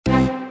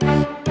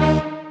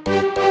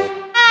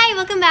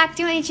back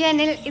to my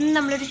channel. In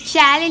a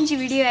challenge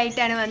video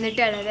ആയിട്ടാണ്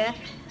വന്നിട്ടുള്ളത്.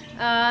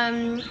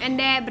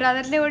 എൻ്റെ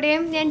ബ്രദറിൻ്റെ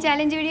കൂടെയും ഞാൻ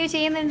ചാലഞ്ച് വീഡിയോ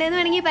ചെയ്യുന്നുണ്ടെന്ന്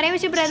വേണമെങ്കിൽ പറയാം.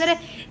 പക്ഷേ ബ്രദർ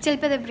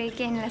ചിലപ്പോൾ അത് ബ്രേക്ക്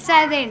ചെയ്യാനുള്ള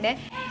സാധ്യതയുണ്ട്.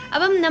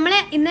 അപ്പം നമ്മൾ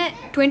ഇന്ന്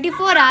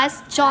 24 hours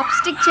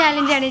ചോപ്സ്റ്റിക്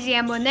ചാലഞ്ചാണ്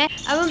ചെയ്യാൻ പോകുന്നത്.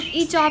 അപ്പം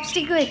ഈ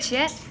ചോപ്സ്റ്റിക്ക് വെച്ച്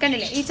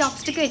കണ്ടില്ലേ, ഈ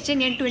ചോപ്സ്റ്റിക്ക് വെച്ച്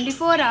ഞാൻ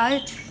 24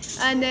 hours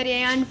എന്താ പറയുക,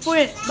 ഞാൻ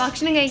ഫുൾ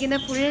ഭക്ഷണം കഴിക്കുന്ന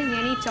ഫുൾ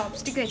ഞാൻ ഈ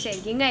ചോപ്സ്റ്റിക്ക്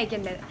വെച്ചായിരിക്കും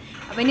കഴിക്കേണ്ടത്.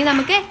 അപ്പോൾ ഇനി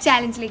നമുക്ക്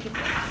ചാലഞ്ചിലേക്ക്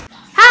പോകാം.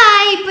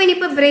 ഹായ്,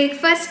 ഇനിയിപ്പോൾ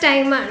ബ്രേക്ക്ഫാസ്റ്റ്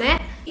ടൈമാണ്.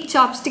 ഈ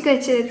ചോപ്സ്റ്റിക്ക്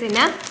വെച്ച്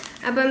തിന്നാം.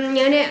 അപ്പം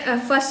ഞാൻ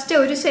ഫസ്റ്റ്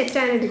ഒരു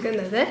സെറ്റാണ്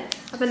എടുക്കുന്നത്.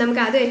 അപ്പം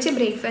നമുക്ക് അത് വെച്ച്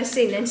ബ്രേക്ക്ഫാസ്റ്റ്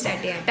തിന്നാൻ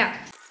സ്റ്റാർട്ട് ചെയ്യാം കേട്ടോ.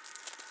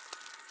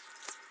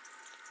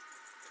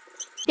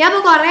 ഞാൻ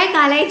ഇപ്പോൾ കുറേ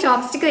കാലമായി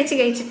ചോപ്സ്റ്റിക്ക് വെച്ച്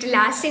കഴിച്ചിട്ട്.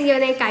 ലാസ്റ്റ് എനിക്ക്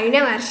തോന്നുന്നത് കഴിഞ്ഞ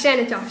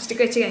വർഷമാണ്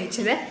ചോപ്സ്റ്റിക്ക് വെച്ച്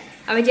കഴിച്ചത്.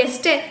 അപ്പോൾ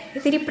ജസ്റ്റ്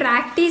ഇത്തിരി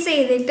പ്രാക്ടീസ്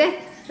ചെയ്തിട്ട്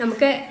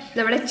നമുക്ക്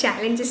നമ്മുടെ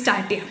ചാലഞ്ച്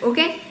സ്റ്റാർട്ട് ചെയ്യാം.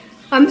 Okay,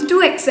 I M to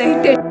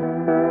excited.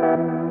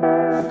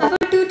 അപ്പോൾ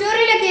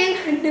ട്യൂട്ടോറിയലൊക്കെ ഞാൻ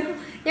കണ്ടു.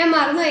 ഞാൻ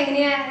മറന്നു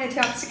എങ്ങനെയാണ്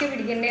ചോപ്സ്റ്റിക്ക്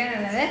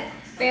പിടിക്കേണ്ടതെന്നുള്ളത്.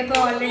 അപ്പോൾ ഇപ്പോൾ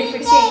ഓൾറെഡി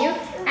പിടിച്ച് കഴിഞ്ഞു.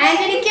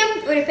 ആൻ്റണിക്കും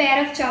ഒരു പെയർ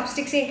ഓഫ്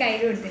ചോപ്സ്റ്റിക്സ് ഞാൻ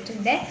കയ്യിൽ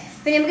കൊടുത്തിട്ടുണ്ട്.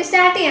 അപ്പോൾ നമുക്ക്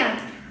സ്റ്റാർട്ട് ചെയ്യാം.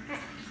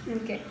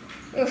 ഓക്കെ,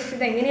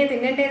 ഇതെങ്ങനെയാണ്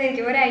തിന്നണ്ടേന്ന്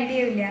എനിക്ക് ഒരു ഐഡിയ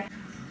ഇല്ല.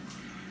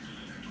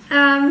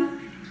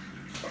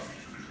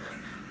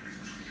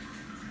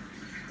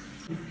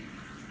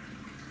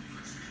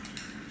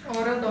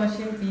 ഓരോ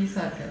ദോശയും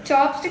പീസാക്കുക.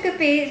 ചോപ്സ്റ്റിക്ക്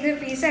ഇത്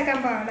പീസാക്കാൻ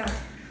പാടാണ്.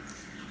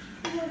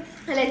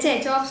 അല്ല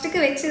ചോപ്സ്റ്റിക്ക്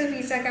വെച്ച് ഇത്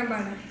പീസാക്കാൻ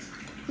പാടാണ്.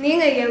 നീ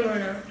കഴിക്കാൻ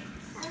പോണോ?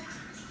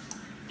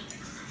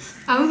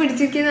 അവൻ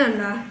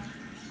പിടിച്ചിരിക്കുന്നുണ്ടോ?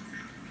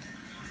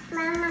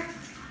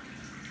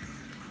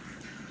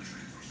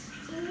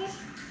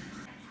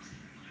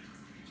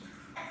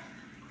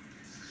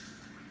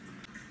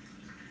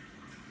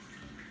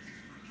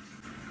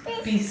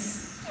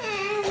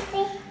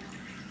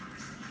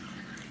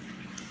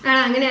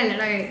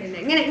 അങ്ങനെയല്ലടാ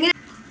കഴിക്കുന്നത്. ഇങ്ങനെ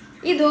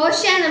ഈ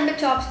ദോശ നമ്മുടെ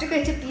ചോപ്സ്റ്റിക്ക്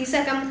വെച്ച്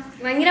പീസാക്കാൻ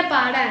ഭയങ്കര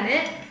പാടാണ്.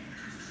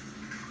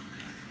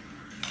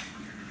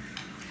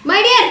 മൈ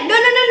ഡിയർ,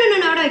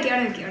 അവിടെ വെക്കുക,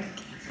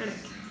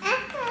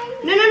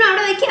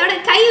 അവിടെ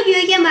കൈ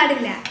ഉപയോഗിക്കാൻ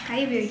പാടില്ല.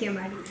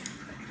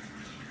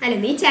 അല്ല,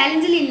 നീ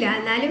ചാലഞ്ചിലില്ല,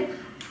 എന്നാലും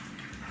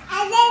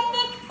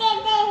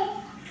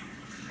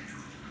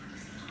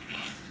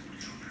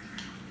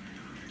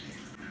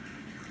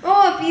ഓ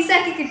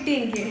പീസാക്കി കിട്ടി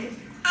എനിക്ക്.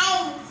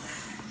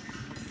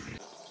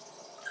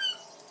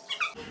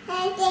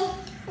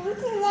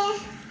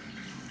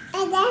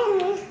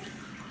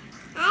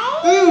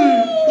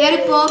 ഞാനൊരു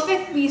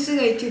പെർഫെക്റ്റ് പീസ്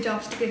കഴിച്ചു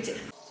ചോപ്സ്റ്റിക്ക് വെച്ച്.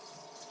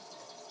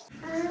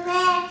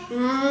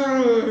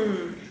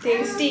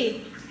 ടേസ്റ്റി.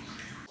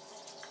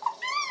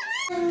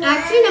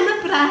 ആക്ച്വലി നമ്മൾ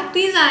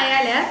പ്രാക്ടീസ്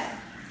ആയാൽ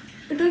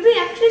it will be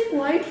actually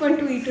quite fun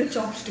to eat with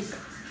chopstick.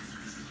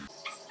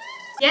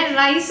 ഞാൻ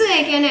റൈസ്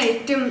കഴിക്കാനാണ്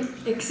ഏറ്റവും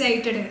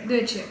എക്സൈറ്റഡ്. ഇത്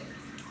വെച്ച്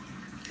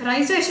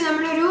റൈസ് വെച്ച്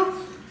നമ്മളൊരു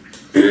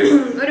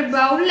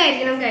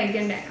ബൗളിലായിരിക്കണം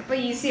കഴിക്കണ്ടേ. അപ്പോൾ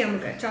ഈസി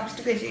നമുക്ക്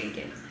ചോപ്സ്റ്റിക്ക് വെച്ച്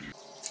കഴിക്കാൻ.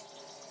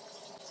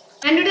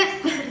 എന്നിട്ട്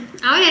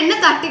അവൻ എന്നെ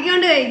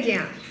തട്ടിക്കൊണ്ട് കഴിക്കുക.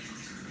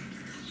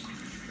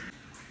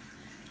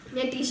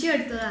 ഞാൻ ടിഷ്യൂ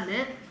എടുത്തതാണ്.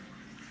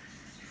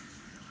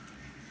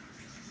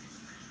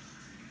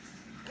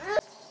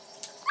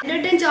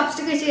 എന്നിട്ടും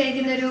ചോപ്സ്റ്റിക്ക് വെച്ച്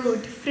കഴിക്കുന്ന ഒരു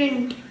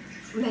ഡിഫറെൻറ്റ്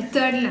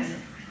മെത്തേഡിലാണ്.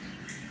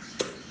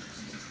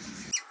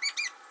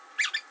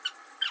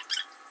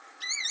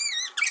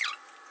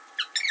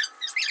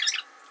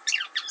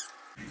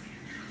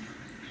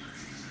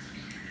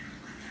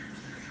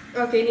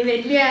 ഓക്കെ, ഇനി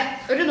വലിയ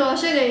ഒരു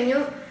ദോശ കഴിഞ്ഞു.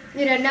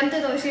 ഇനി രണ്ടാമത്തെ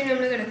ദോശയും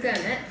നമ്മൾ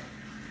കിടക്കുകയാണ്.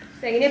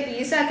 എങ്ങനെയാണ്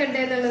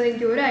പീസാക്കണ്ടേന്നുള്ളത്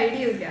എനിക്ക് ഒരു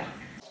ഐഡിയ ഇല്ല.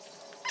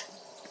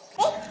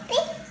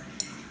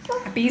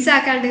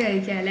 പീസാക്കാണ്ട്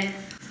കഴിക്കാം അല്ലേ?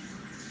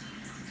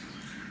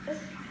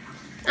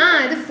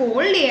 ഇത്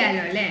ഫോൾഡ്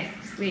ചെയ്യാലോ അല്ലേ?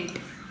 വെയിറ്റ്,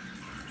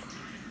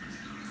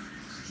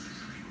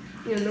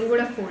 ഇനി ഒന്നും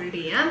കൂടെ ഫോൾഡ്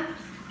ചെയ്യാം.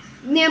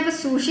 ഇനി ഞാൻ ഇപ്പോൾ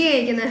സൂഷി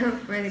കഴിക്കുന്ന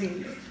മാതിരി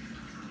ഉണ്ട്.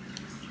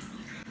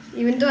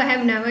 Even though I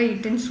have never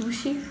eaten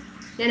sushi.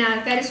 ഞാൻ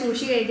ആൾക്കാർ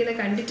സൂഷി കഴിക്കുന്നത്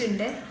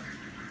കണ്ടിട്ടുണ്ട്,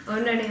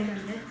 അതുകൊണ്ടാണ് ഞാൻ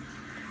പറഞ്ഞത്.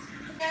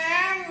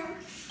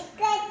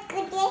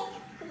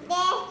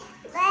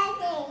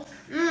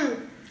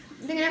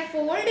 ഇതിങ്ങനെ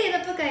ഫോൾഡ്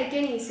ചെയ്തപ്പോൾ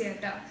കഴിക്കാൻ ഈസി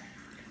കേട്ടോ.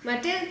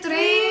 മറ്റേ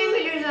ഇത്രയും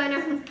വലിയൊരു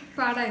സാധനം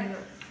പാടായിരുന്നു.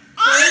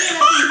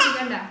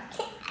 കണ്ട,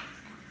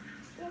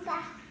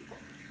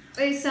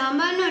 ഒരു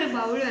സാമ്പാറിന് ഒരു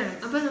ബൗൾ വേണം.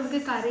 അപ്പം നമുക്ക്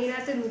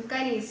കറിയിനകത്ത്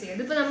മുക്കാൻ ഈസിയാണ്.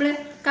 ഇതിപ്പോൾ നമ്മൾ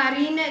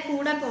കറീനെ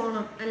കൂടെ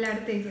പോകണം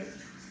എല്ലായിടത്തേക്കും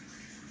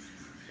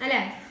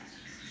അല്ലേ?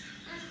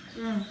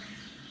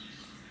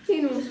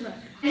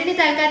 എന്നിട്ട്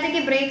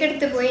തൽക്കാലത്തേക്ക് ബ്രേക്ക്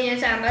എടുത്ത് പോയി. ഞാൻ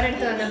സാമ്പാർ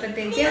എടുത്ത്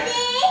വന്നപ്പോഴത്തേക്ക്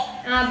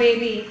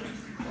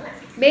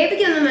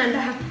ബേബിക്കൊന്നും വേണ്ട,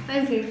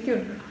 അത്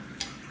കേൾക്കുള്ളൂ.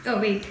 ഓ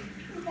വെയിറ്റ്,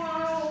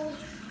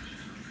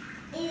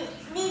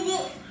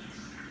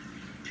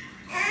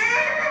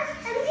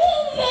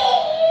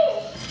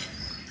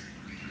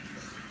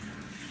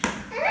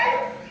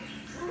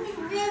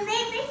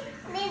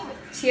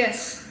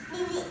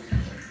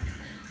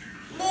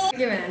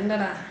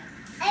 വേണ്ടടാ.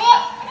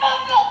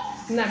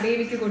 എന്നാ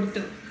ബേബിക്ക്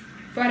കൊടുത്തു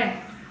പോരെ.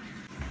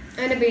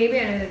 അവൻ്റെ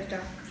ബേബിയാണ് കേട്ടോ.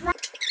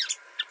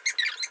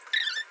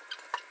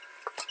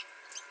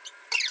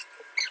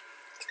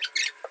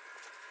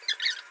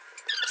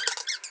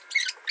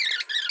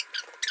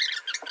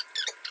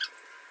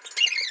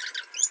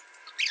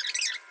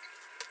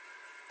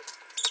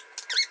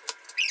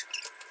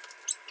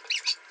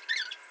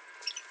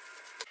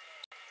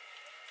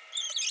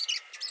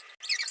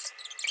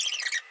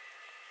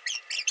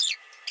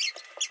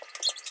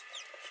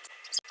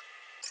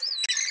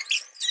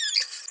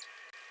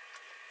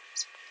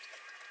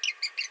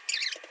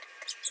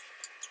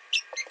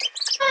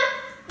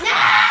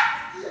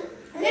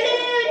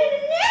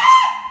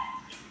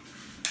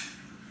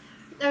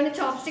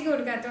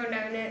 പറ്റാത്തതുകൊണ്ട്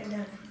അവന്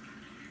ഇതാണ്.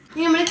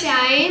 ഇനി നമ്മൾ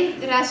ചായയും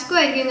റസ്കും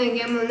ആയിരിക്കും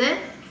കഴിക്കാൻ പോകുന്നത്.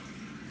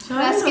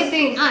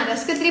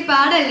 റസ്ക് ഇത്തിരി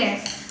പാടല്ലേ,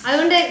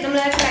 അതുകൊണ്ട് നമ്മൾ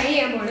ട്രൈ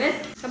ചെയ്യാൻ പോണ്.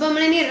 അപ്പോൾ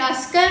നമ്മളിനി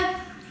റസ്ക്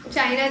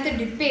ചൈനകത്ത്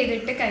ഡിപ്പ്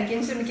ചെയ്തിട്ട് കഴിക്കാൻ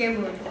ശ്രമിക്കാൻ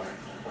പോകുന്നു.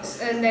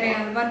 എന്താ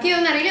പറയുക, വർക്ക്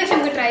ചെയ്യുമെന്ന് അറിയില്ല, പക്ഷെ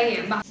നമുക്ക് ട്രൈ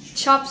ചെയ്യാം.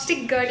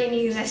 ചോപ്സ്റ്റിക് ഗേൾ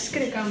ഇനി റസ്ക്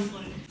എടുക്കാൻ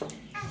പോകുന്നു.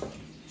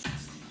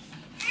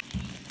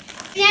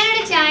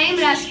 ഞാനിവിടെ ചായയും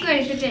റസ്കും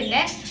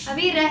എടുത്തിട്ടുണ്ട്.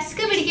 അപ്പോൾ ഈ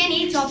റസ്ക് പിടിക്കാൻ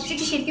ഈ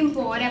ചോപ്സ്റ്റിക്ക് ശരിക്കും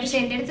പോരാ, പക്ഷെ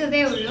എൻ്റെ അടുത്ത്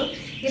ഇതേ ഉള്ളൂ.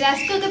 ഈ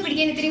റസ്കൊക്കെ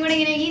പിടിക്കാൻ ഇത്തിരി കൂടെ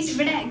ഇങ്ങനെ ഈ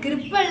ഇവിടെ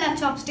ഗ്രിപ്പുള്ള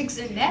ചോപ്സ്റ്റിക്സ്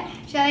ഉണ്ട്,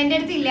 പക്ഷെ അതെൻ്റെ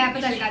അടുത്ത് ഇല്ല.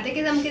 അപ്പോൾ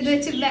തൽക്കാലത്തേക്ക് നമുക്ക് ഇത്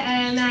വെച്ച്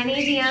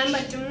മാനേജ് ചെയ്യാൻ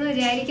പറ്റുമെന്ന്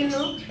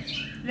വിചാരിക്കുന്നു.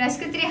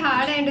 റസ്ക് ഇത്തിരി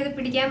ഹാർഡ് ആയിട്ട് ഇത്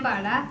പിടിക്കാൻ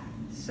പാടാ.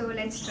 So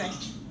let's try.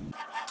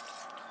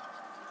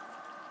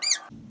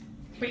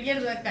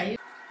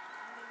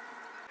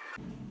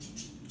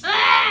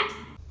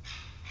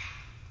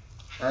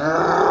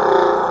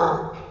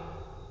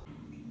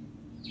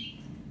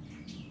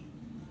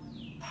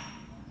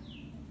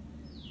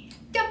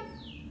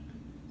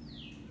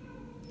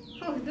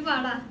 ഇത്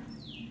പാടാ.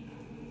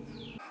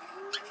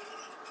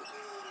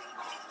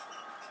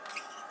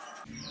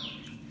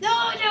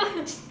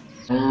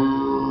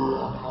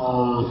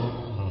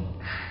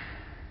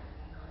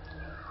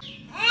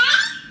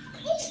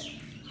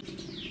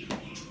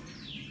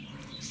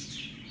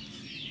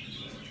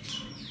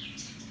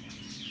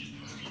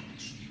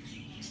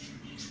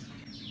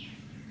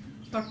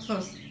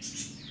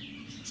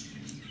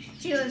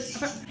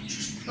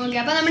 ഓക്കെ,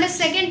 അപ്പൊ നമ്മുടെ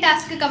സെക്കൻഡ്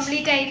ടാസ്ക്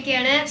കംപ്ലീറ്റ്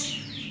ആയിരിക്കുകയാണ്.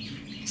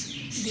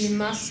 ദി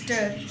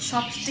മാസ്റ്റർ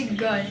ചോപ്സ്റ്റിക്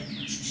ഗേൾ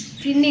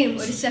പിന്നെയും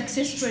ഒരു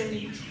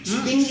സക്സസ്ഫുള്ളി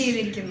വിൻ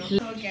ചെയ്തിരിക്കുന്നു.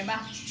 ഓക്കെ, ബാ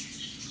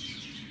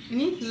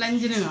ഇനി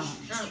ലഞ്ചിന് കാണാം.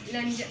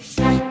 Lunch.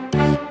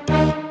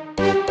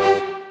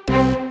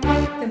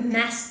 The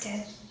master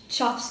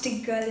chopstick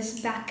girl is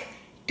back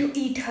to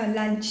eat her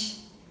lunch.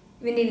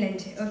 Vini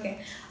lunch. Okay,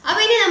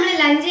 അപ്പോൾ ഇനി നമ്മൾ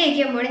ലഞ്ച്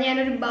കഴിക്കുമ്പോൾ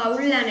ഞാനൊരു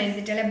ബൗളിലാണ്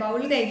എടുത്തിട്ടുള്ളത്.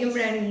 Bowl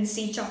കഴിക്കുമ്പോഴാണ്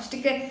easy.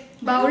 ചോപ്സ്റ്റിക്ക്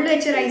ബൗളിൽ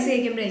വെച്ച് റൈസ്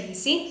കഴിക്കുമ്പോഴാണ്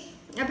ഈസി.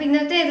 അപ്പോൾ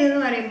ഇന്നത്തെ ഇതെന്ന്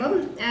പറയുമ്പം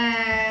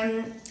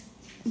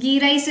ഗീ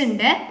റൈസ്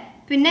ഉണ്ട്,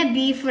 പിന്നെ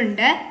ബീഫ്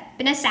ഉണ്ട്,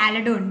 പിന്നെ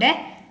സാലഡും ഉണ്ട്.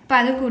 അപ്പോൾ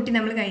അത് കൂട്ടി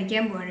നമ്മൾ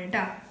കഴിക്കാൻ പോവാണ്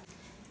കേട്ടോ.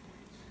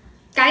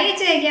 കൈ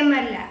വെച്ച് കഴിക്കാൻ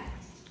പാടില്ല.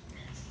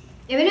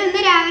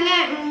 ഇവനൊന്ന് രാവിലെ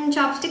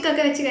ചോപ്സ്റ്റിക്ക്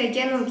ഒക്കെ വെച്ച്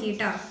കഴിക്കാൻ നോക്കി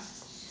കേട്ടോ.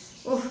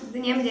 ഓഹ്, ഇത്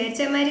ഞാൻ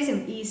വിചാരിച്ച മാതിരി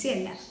ഈസി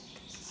അല്ല.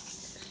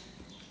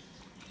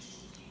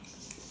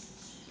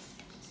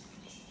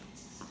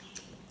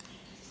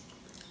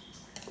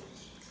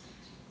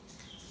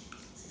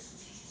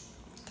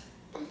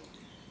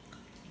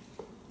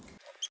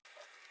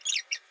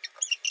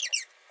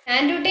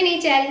 ആൻഡ്രൂട്ടൻ ഈ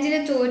ചാലഞ്ചിൽ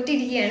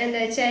തോറ്റിരിക്കുകയാണ്. എന്താ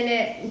വെച്ചാൽ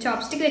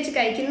ചോപ്സ്റ്റിക്ക് വെച്ച്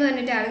കഴിക്കുന്നു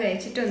പറഞ്ഞിട്ട് ആൾ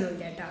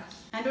കഴിച്ചിട്ടൊന്നുമില്ല കേട്ടോ.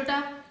 ആൻഡ്രൂട്ടാ,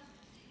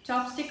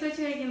 ചോപ്സ്റ്റിക്ക്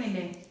വെച്ച്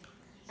കഴിക്കുന്നില്ലേ?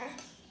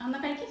 എന്നാ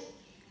കഴിക്കും.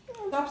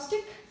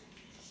 ചോപ്സ്റ്റിക്ക്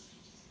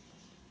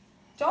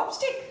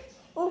ചോപ്സ്റ്റിക്ക്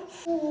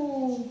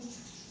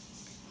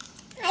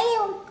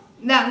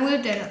ഇതാ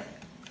അങ്ങോട്ട് തരാം.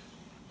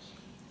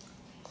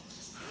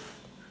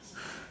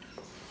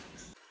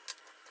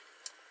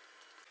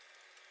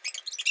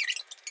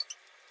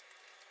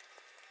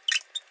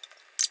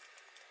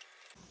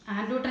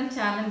 ആൻഡ്രൂട്ടൻ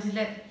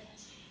ചാലഞ്ചില്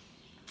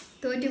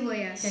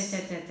തോറ്റുപോയാ.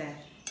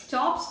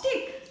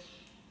 ചോപ്സ്റ്റിക്ക്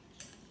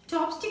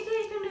ചോപ്സ്റ്റിക്ക്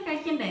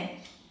കഴിക്കണ്ടേ?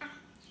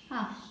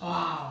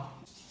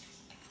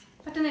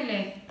 പറ്റുന്നില്ലേ?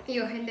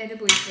 അയ്യോ, എൻ്റെ അത്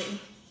പോയി.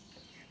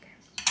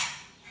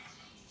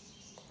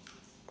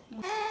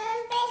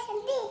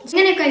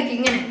 ഇങ്ങനെ കഴിക്കും,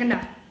 ഇങ്ങനെ കണ്ടോ.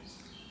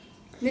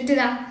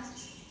 എന്നിട്ടിതാ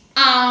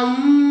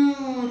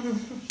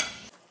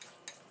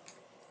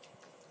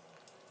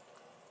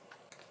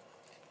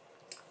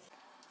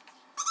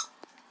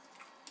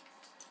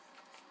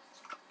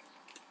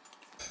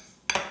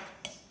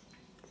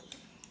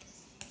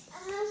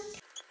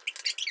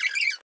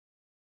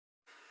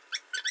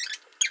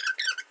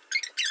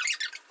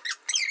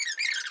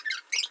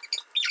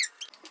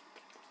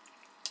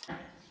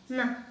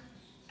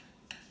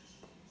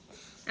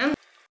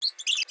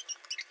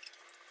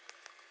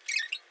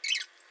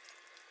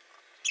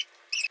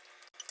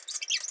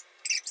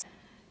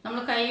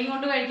നമ്മൾ കൈ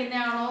കൊണ്ട്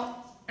കഴിക്കുന്നതാണോ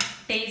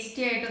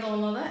ടേസ്റ്റി ആയിട്ട്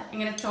തോന്നുന്നത്,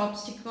 ഇങ്ങനെ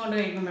ചോപ്സ്റ്റിക്ക് കൊണ്ട്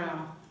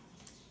കഴിക്കുമ്പോഴാണോ?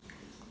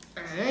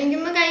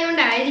 കഴിക്കുമ്പോൾ കൈ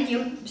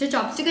കൊണ്ടായിരിക്കും, പക്ഷെ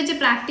ചോപ്സ്റ്റിക്ക് വെച്ച്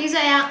പ്രാക്ടീസ്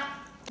ആയാൽ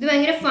ഇത്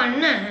ഭയങ്കര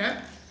ഫണ്ണാണ്.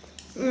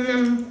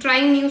 Try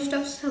new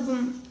stuffs.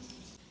 അപ്പം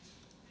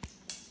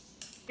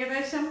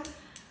ഏകദേശം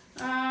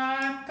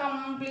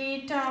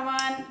കംപ്ലീറ്റ്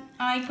ആവാൻ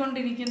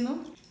ആയിക്കൊണ്ടിരിക്കുന്നു.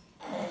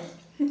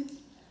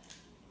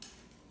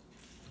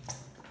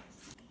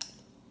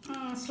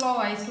 സ്ലോ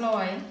ആയി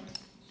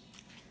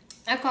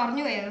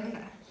കുറഞ്ഞു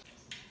പോയതുകൊണ്ടാ.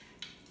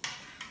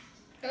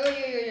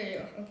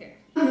 ഓക്കെ,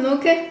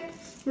 നോക്ക്,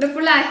 ഇവിടെ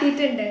ഫുൾ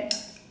ആക്കിയിട്ടുണ്ട്.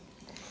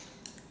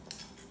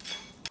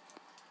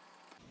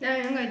 ഞാൻ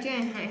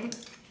കഴിച്ചു.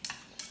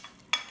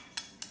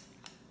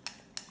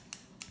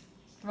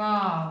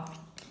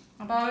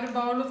 അപ്പൊ ആ ഒരു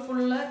ബൗള്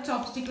ഫുള്ള്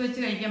ചോപ്സ്റ്റിക്ക് വെച്ച്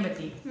കഴിക്കാൻ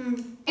പറ്റി.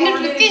 ഇതിന്റെ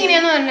ട്രിക്ക്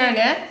എങ്ങനെയാന്ന്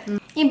പറഞ്ഞാല്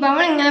ഈ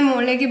ബൗൾ ഇങ്ങനെ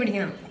മുകളിലേക്ക്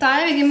പിടിക്കണം.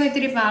 താഴെ വെക്കുമ്പോൾ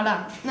ഇത്തിരി പാടാ.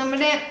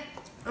 നമ്മുടെ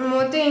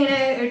മുഖത്ത് ഇങ്ങനെ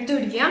എടുത്തു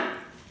പിടിക്കാം,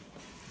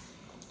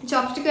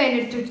 ചോപ്സ്റ്റിക്ക് അതിൻ്റെ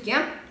എടുത്ത്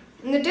പിടിക്കാം,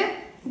 എന്നിട്ട്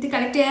ഇത്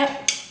കളക്ട് ചെയ്യാം.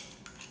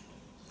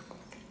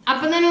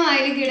 അപ്പം തന്നെ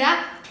വായിലേക്ക് ഇടുക.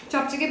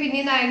 ചോപ്സ്റ്റിക്ക്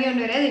പിന്നെയും താഴേക്ക്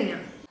കൊണ്ടുവരാ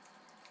തിന്നാം.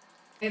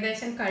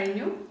 ഏകദേശം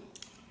കഴിഞ്ഞു.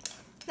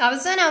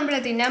 അവസാനമാകുമ്പോഴേ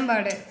തിന്നാൻ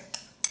പാട്,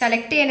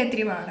 കളക്ട് ചെയ്യാൻ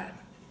ഇത്തിരി പാടാണ്.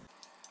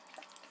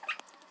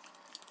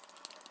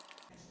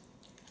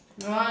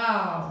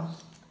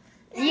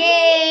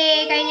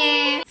 കഴിഞ്ഞേ.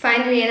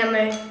 ഫൈനലി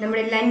നമ്മൾ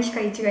നമ്മുടെ ലഞ്ച്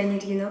കഴിച്ചു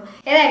കഴിഞ്ഞിരിക്കുന്നു.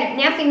 ഏതായാലും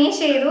ഞാൻ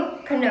ഫിനിഷ് ചെയ്തു,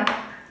 കണ്ടോ?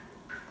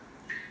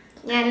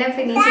 ഞാൻ എല്ലാം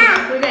ഫിനിഷ്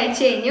ചെയ്തു, ഫുൾ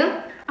കഴിച്ചു കഴിഞ്ഞു.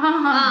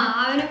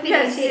 അവന്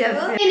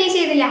ഫിനിഷ്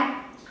ചെയ്തില്ല.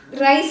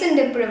 റൈസ്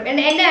ഉണ്ട് ഇപ്പോഴും.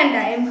 എന്റെ കണ്ട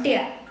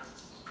എംടിയാ,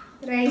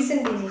 റൈസ്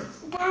ഉണ്ട് ഇനി.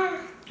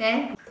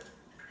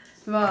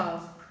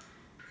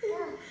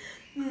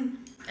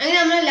 അങ്ങനെ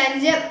നമ്മൾ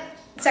ലഞ്ച്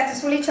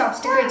സക്സസ്ഫുള്ളി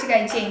ചോപ്സ്റ്റിക്ക് വെച്ച്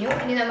കഴിച്ചു കഴിഞ്ഞു.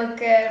 ഇനി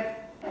നമുക്ക്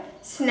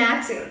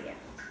സ്നാക്സ് കഴിക്കാം.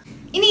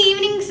 ഇനി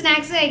ഈവനിങ്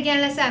സ്നാക്സ്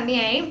കഴിക്കാനുള്ള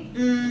സമയമായി.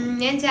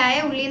 ഞാൻ ചായ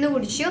ഉള്ളിൽ നിന്ന്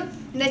കുടിച്ചു.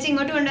 എന്താ വെച്ചാൽ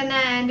ഇങ്ങോട്ട് കൊണ്ടുവന്ന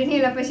ആൻ്റണി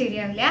ഉള്ളപ്പോൾ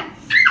ശരിയാവില്ല.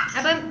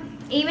 അപ്പം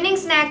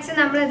ഈവനിങ് സ്നാക്സ്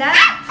നമ്മളിതാ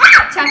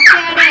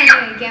ചക്കയുടെയാണ്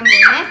കഴിക്കാൻ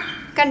പോകുന്നത്,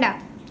 കണ്ടോ?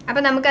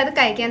 അപ്പം നമുക്കത്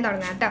കഴിക്കാൻ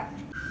തുടങ്ങാം കേട്ടോ.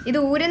 ഇത്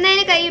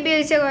ഊരുന്നതിന് കൈ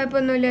ഉപയോഗിച്ച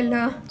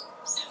കുഴപ്പമൊന്നുമില്ലല്ലോ.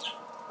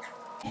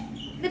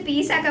 ഇത്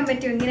പീസാക്കാൻ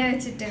പറ്റുമോ? ഇങ്ങനെ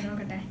വെച്ചിട്ട്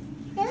നോക്കട്ടെ.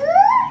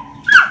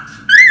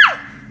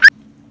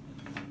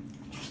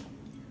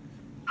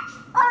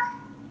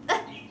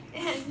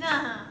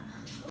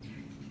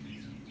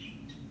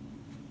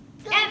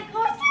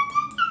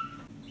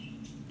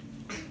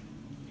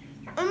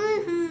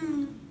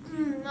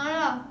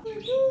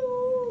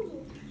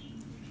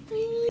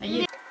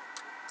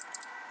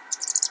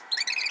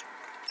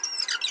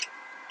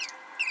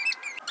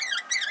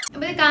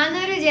 അപ്പൊ ഇത്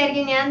കാണുന്നവർ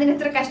വിചാരിക്കും ഞാൻ ഇതിന്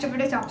ഇത്ര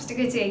കഷ്ടപ്പെട്ട്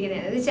ചോപ്സ്റ്റിക്ക് വെച്ച്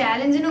കഴിക്കുന്നത്. ഇത്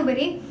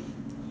ചാലഞ്ചിനുപരി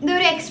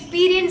ഇതൊരു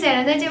എക്സ്പീരിയൻസ് ആണ്.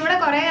 എന്താ വെച്ചാൽ ഇവിടെ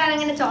കുറെ കാലം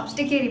ഇങ്ങനെ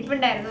ചോപ്സ്റ്റിക്ക്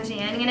ഇരിപ്പുണ്ടായിരുന്നു. പക്ഷെ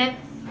ഞാനിങ്ങനെ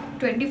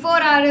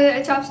 24 hour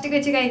ചോപ്സ്റ്റിക്ക്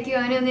വെച്ച് കഴിക്കുക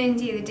അങ്ങനെയൊന്നും ഞാൻ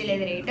ചെയ്തിട്ടില്ല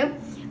ഇതിനായിട്ടും.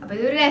 അപ്പൊ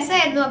ഇതൊരു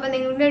രസമായിരുന്നു. അപ്പൊ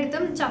നിങ്ങളുടെ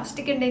അടുത്തും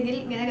ചോപ്സ്റ്റിക്ക് ഉണ്ടെങ്കിൽ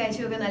ഇങ്ങനെ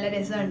കഴിച്ചു നോക്കാൻ നല്ല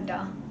രസമാണ്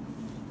കേട്ടോ.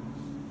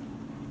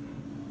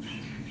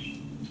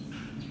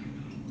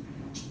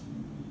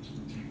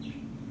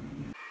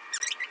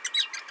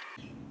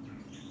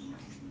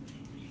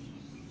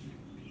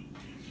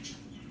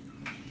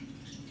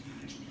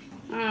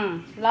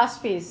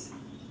 Last piece.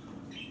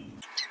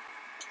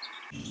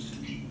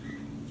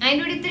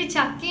 അതിൻ്റെ കൂടെ ഇത്തിരി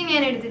ചക്കയും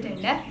ഞാൻ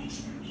എടുത്തിട്ടുണ്ട്,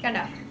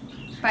 കണ്ടോ?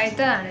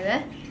 പഴുത്തതാണിത്.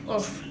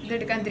 ഓഫ്,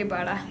 ഇതെടുക്കാൻ ഇത്തിരി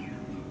പാടാ.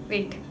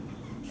 വെയിറ്റ്.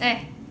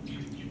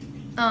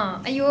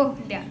 അയ്യോ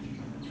ഇല്ല,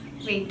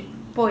 വെയിറ്റ്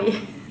പോയി.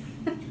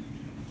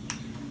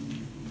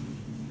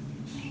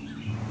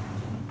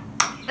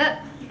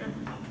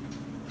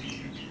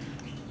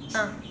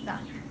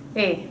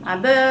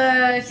 അത്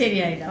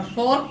ശരിയായില്ല.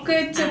 ഫോർക്ക്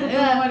വെച്ച്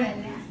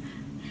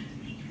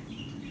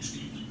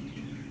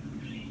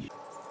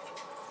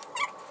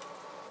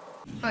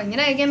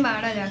ഇങ്ങനെ കഴിക്കാൻ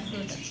പാടാ ജാക്ക്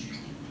ഫ്രൂട്ട്.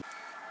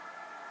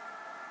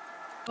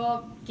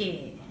 ഓക്കെ,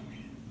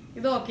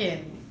 ഇത് ഓക്കെ.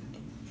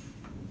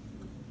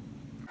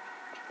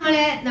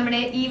 നമ്മള് നമ്മുടെ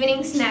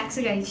ഈവനിങ് സ്നാക്സ്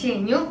കഴിച്ചു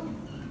കഴിഞ്ഞു.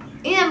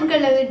 ഇനി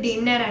നമുക്കുള്ളത്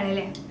ഡിന്നർ ആണ്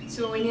അല്ലേ.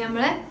 സോ ഇനി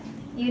നമ്മള്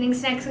ഈവനിങ്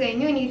സ്നാക്സ്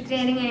കഴിഞ്ഞു. ഇനി ഇത്ര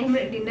നേരം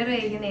കഴിയുമ്പോൾ ഡിന്നർ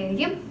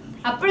കഴിക്കുന്നതായിരിക്കും.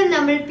 അപ്പോഴും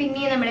നമ്മൾ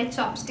പിന്നെ നമ്മുടെ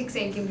ചോപ്സ്റ്റിക്സ്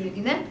ആയിരിക്കും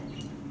ഉപയോഗിക്കുന്നത്.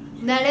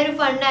 നല്ലൊരു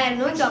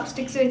ഫണ്ണായിരുന്നു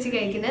ചോപ്സ്റ്റിക്സ് വെച്ച്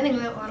കഴിക്കുന്നത്.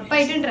 നിങ്ങൾ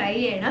ഉറപ്പായിട്ടും ട്രൈ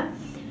ചെയ്യണം.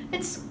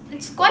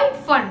 ഇറ്റ്സ് ക്വൈറ്റ്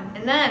ഫൺ,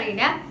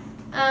 എന്താണെന്നറിയില്ല.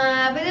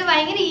 അപ്പോൾ ഇത്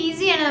ഭയങ്കര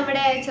ഈസിയാണ്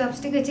നമ്മുടെ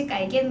ചോപ്സ്റ്റിക്ക് വെച്ച്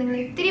കഴിക്കാൻ. നിങ്ങൾ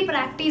ഇത്തിരി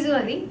പ്രാക്ടീസ്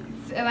മതി,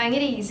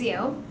 ഭയങ്കര ഈസി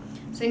ആവും.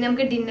 സോ ഇനി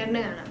നമുക്ക്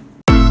ഡിന്നറിന് കാണാം.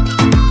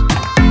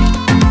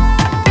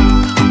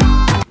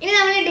 ഇനി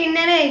നമ്മൾ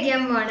ഡിന്നർ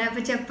കഴിക്കാൻ പോവാണ്.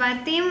 അപ്പോൾ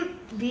ചപ്പാത്തിയും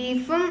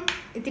ബീഫും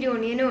ഇത്തിരി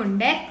ഒണിയനും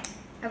ഉണ്ട്.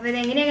 അപ്പോൾ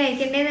ഇതെങ്ങനെയാണ്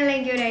കഴിക്കേണ്ടതെന്നുള്ള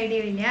എനിക്കൊരു ഐഡിയ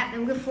ഇല്ല.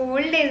 നമുക്ക്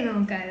ഫോൾഡ് ചെയ്ത്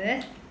നോക്കാം. അത്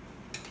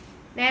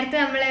നേരത്തെ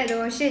നമ്മൾ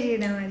ദോശ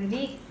ചെയ്ത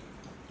മാതിരി.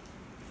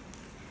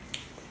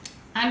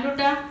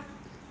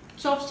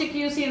 ചോപ്സ്റ്റിക്ക്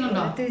യൂസ്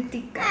ചെയ്യുന്നുണ്ടോ?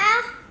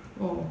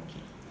 ഓക്കെ.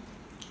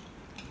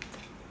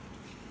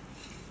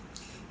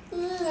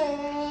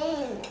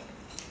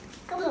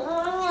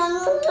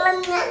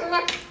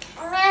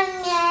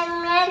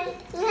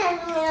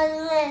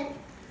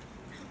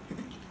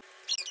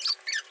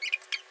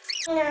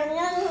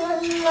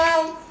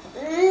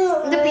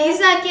 ഇത്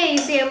പീസാക്കിയാൽ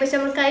ഈസി ആവും, പക്ഷെ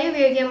നമ്മൾ കൈ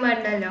ഉപയോഗിക്കാൻ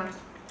പാടില്ലല്ലോ.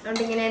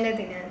 അതുകൊണ്ട് ഇങ്ങനെ തന്നെ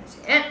തിന്നാന്ന്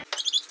വെച്ചാൽ.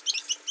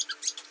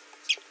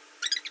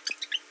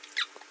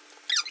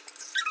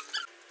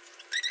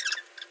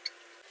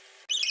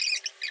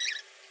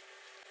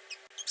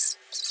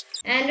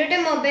 ആൻഡ്രോയുടെ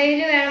മൊബൈൽ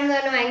വേണം എന്ന്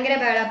പറഞ്ഞാൽ ഭയങ്കര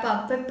ബഹളം.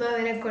 അപ്പം ഇപ്പം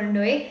അവനെ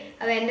കൊണ്ടുപോയി.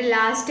 അപ്പോൾ എൻ്റെ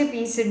ലാസ്റ്റ്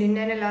പീസ്,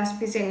 ഡിന്നറിൻ്റെ ലാസ്റ്റ്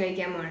പീസ് ഞാൻ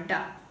കഴിക്കാൻ പോകണം കേട്ടോ.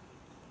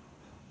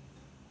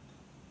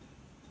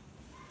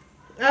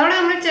 അവിടെ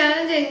നമ്മൾ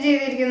ചാലഞ്ച് എൻജോയ്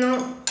ചെയ്തിരിക്കുന്നു.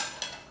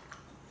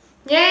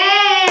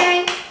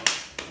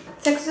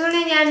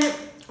 സക്സസ്ഫുള്ളി ഞാൻ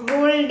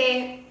ഹോൾ ഡേ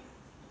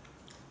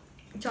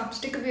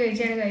ചോപ്സ്റ്റിക്ക്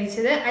ഉപയോഗിച്ചാണ്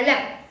കഴിച്ചത്. അല്ല,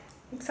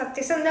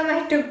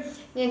 സത്യസന്ധമായിട്ടും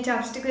ഞാൻ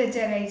ചോപ്സ്റ്റിക്ക്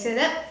വെച്ചാണ്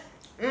കഴിച്ചത്.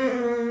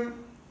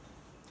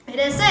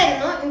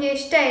 രസമായിരുന്നു, എനിക്ക്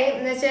ഇഷ്ടമായി.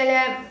 എന്ന് വെച്ചാൽ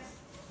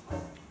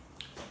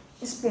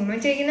സ്പൂൺ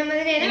വെച്ച് കഴിക്കുന്ന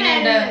മാതിരി.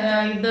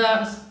 ഇത്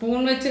സ്പൂൺ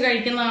വെച്ച്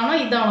കഴിക്കുന്നതാണോ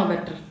ഇതാണോ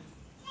ബെറ്റർ?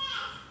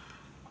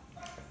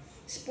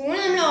 സ്പൂൺ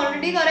നമ്മൾ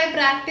ഓൾറെഡി കുറെ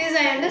പ്രാക്ടീസ്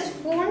ആയതുകൊണ്ട്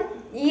സ്പൂൺ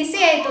ഈസി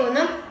ആയി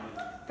തോന്നും.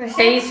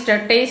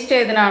 ടേസ്റ്റ്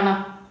ഏതിനാണ്?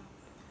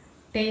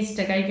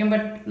 ടേസ്റ്റ്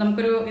കഴിക്കുമ്പോൾ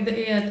നമുക്കൊരു ഇത്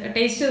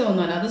ടേസ്റ്റ്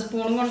തോന്നുമല്ലോ, അത്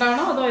സ്പൂൺ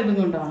കൊണ്ടാണോ അതോ ഇതും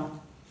കൊണ്ടാണോ?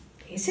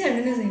 ടേസ്റ്റ്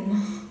രണ്ടിനും സെയിമോ?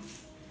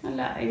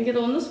 അല്ല, എനിക്ക്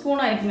തോന്നുന്നു സ്പൂൺ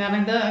ആയിരിക്കും.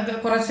 കാരണം ഇത്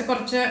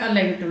കുറച്ച്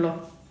അല്ലേ കിട്ടുള്ളൂ.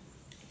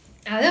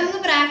 അത് നമുക്ക്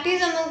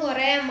പ്രാക്ടീസ് ഒന്നും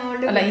കുറേ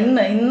എമൗണ്ട് അല്ല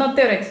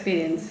ഇന്നത്തെ ഒരു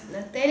എക്സ്പീരിയൻസ്.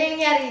 ഇന്നത്തേലും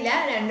എനിക്കറിയില്ല,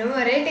 രണ്ടും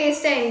ഒരേ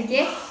ടേസ്റ്റാണ്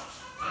എനിക്ക്.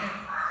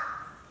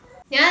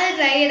 ഞാനത്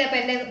ട്രൈ ചെയ്തപ്പോൾ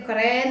എൻ്റെ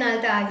കുറേ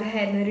നാളത്തെ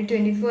ആഗ്രഹമായിരുന്നു ഒരു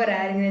 24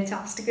 hour ഇങ്ങനെ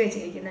ചോപ്സ്റ്റിക്ക് വെച്ച്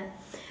കഴിക്കുന്നത്.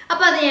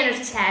 അപ്പോൾ അത്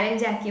ഞാനൊരു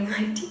ചാലഞ്ചാക്കി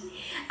മാറ്റി.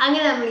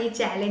 അങ്ങനെ നമ്മൾ ഈ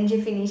ചാലഞ്ച്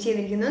ഫിനിഷ്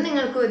ചെയ്തിരിക്കുന്നു.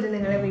 നിങ്ങൾക്കും ഇത്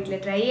നിങ്ങളുടെ വീട്ടിൽ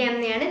ട്രൈ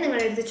ചെയ്യാവുന്നതാണ്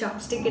നിങ്ങളുടെ അടുത്ത്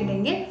ചോപ്സ്റ്റിക്ക്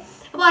ഉണ്ടെങ്കിൽ.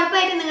 അപ്പോൾ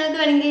ഉറപ്പായിട്ടും നിങ്ങൾക്ക്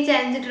വേണമെങ്കിൽ ഈ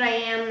ചാലഞ്ച് ട്രൈ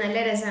ചെയ്യാം. നല്ല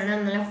രസമാണ്,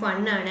 നല്ല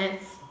ഫണ്ണാണ്.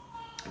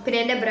 പിന്നെ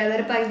എൻ്റെ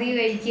ബ്രദർ പകുതി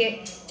വഴിക്ക്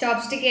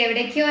ചോപ്സ്റ്റിക്ക്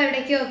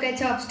എവിടേക്കോ ഒക്കെ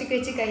ചോപ്സ്റ്റിക്ക്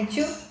വെച്ച്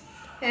കഴിച്ചു.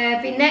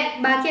 പിന്നെ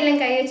ബാക്കിയെല്ലാം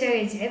കൈ വെച്ച്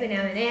കഴിച്ചത്. പിന്നെ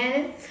അവനെ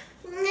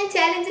ഞാൻ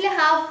ചാലഞ്ചിൽ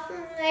ഹാഫ്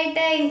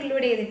ആയിട്ട്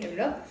ഇൻക്ലൂഡ്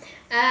ചെയ്തിട്ടുള്ളൂ.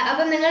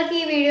 അപ്പം നിങ്ങൾക്ക്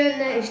ഈ വീഡിയോ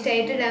ഒന്ന്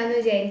ഇഷ്ടമായിട്ടുണ്ടാവുമെന്ന്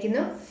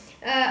വിചാരിക്കുന്നു.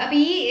 അപ്പോൾ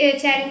ഈ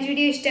ചാലഞ്ച്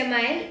വീഡിയോ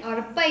ഇഷ്ടമായാൽ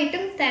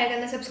ഉറപ്പായിട്ടും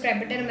താഴെ സബ്സ്ക്രൈബ്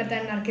ബട്ടൺ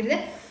അമർത്താൻ മറക്കരുത്.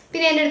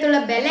 പിന്നെ എൻ്റെ അടുത്തുള്ള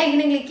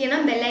ബെല്ലൈക്കനും ക്ലിക്ക്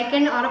ചെയ്യണം.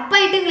 ബെല്ലൈക്കൺ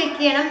ഉറപ്പായിട്ടും ക്ലിക്ക്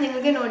ചെയ്യണം.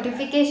 നിങ്ങൾക്ക്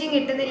നോട്ടിഫിക്കേഷൻ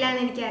കിട്ടുന്നില്ല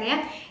എന്ന് എനിക്കറിയാം.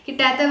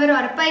 കിട്ടാത്തവർ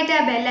ഉറപ്പായിട്ട്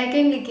ആ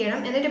ബെല്ലൈക്കൺ ക്ലിക്ക് ചെയ്യണം.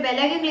 എന്നിട്ട്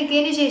ബെല്ലൈക്കൺ ക്ലിക്ക്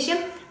ചെയ്തതിന് ശേഷം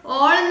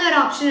ഓൾ എന്നൊരു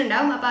ഓപ്ഷൻ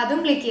ഉണ്ടാവും. അപ്പോൾ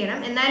അതും ക്ലിക്ക് ചെയ്യണം.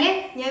 എന്നാലേ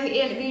ഞാൻ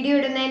വീഡിയോ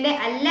ഇടുന്നതിൻ്റെ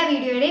എല്ലാ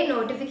വീഡിയോയുടെയും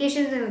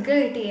നോട്ടിഫിക്കേഷൻസ് നിങ്ങൾക്ക്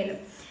കിട്ടുകയുള്ളൂ.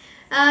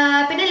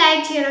 പിന്നെ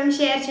ലൈക്ക് ചെയ്യണം,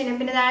 ഷെയർ ചെയ്യണം.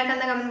 പിന്നെ താഴെ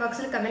കാണുന്ന കമൻറ്റ്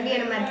ബോക്സിൽ കമൻറ്റ്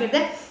ചെയ്യാനും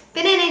മറക്കരുത്.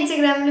 പിന്നെ എന്നെ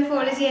ഇൻസ്റ്റാഗ്രാമിൽ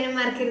ഫോളോ ചെയ്യാനും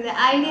മറക്കരുത്.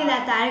 ഐഡിയ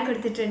താഴെ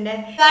കൊടുത്തിട്ടുണ്ട്.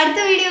 അടുത്ത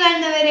വീഡിയോ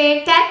കാണുന്നവരെ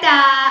Tata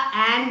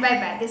and bye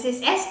bye. This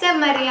is ester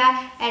Mariya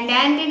and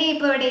Antony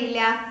ഇപ്പോൾ ഇവിടെ ഇല്ല,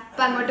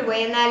 ഇപ്പം അങ്ങോട്ട്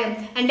പോയി. എന്നാലും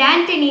and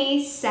Antony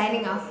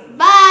signing off.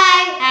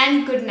 By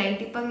and good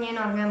night. ഇപ്പം ഞാൻ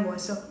ഉറങ്ങാൻ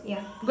പോകും. So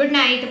yeah, good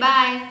night,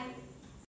 by.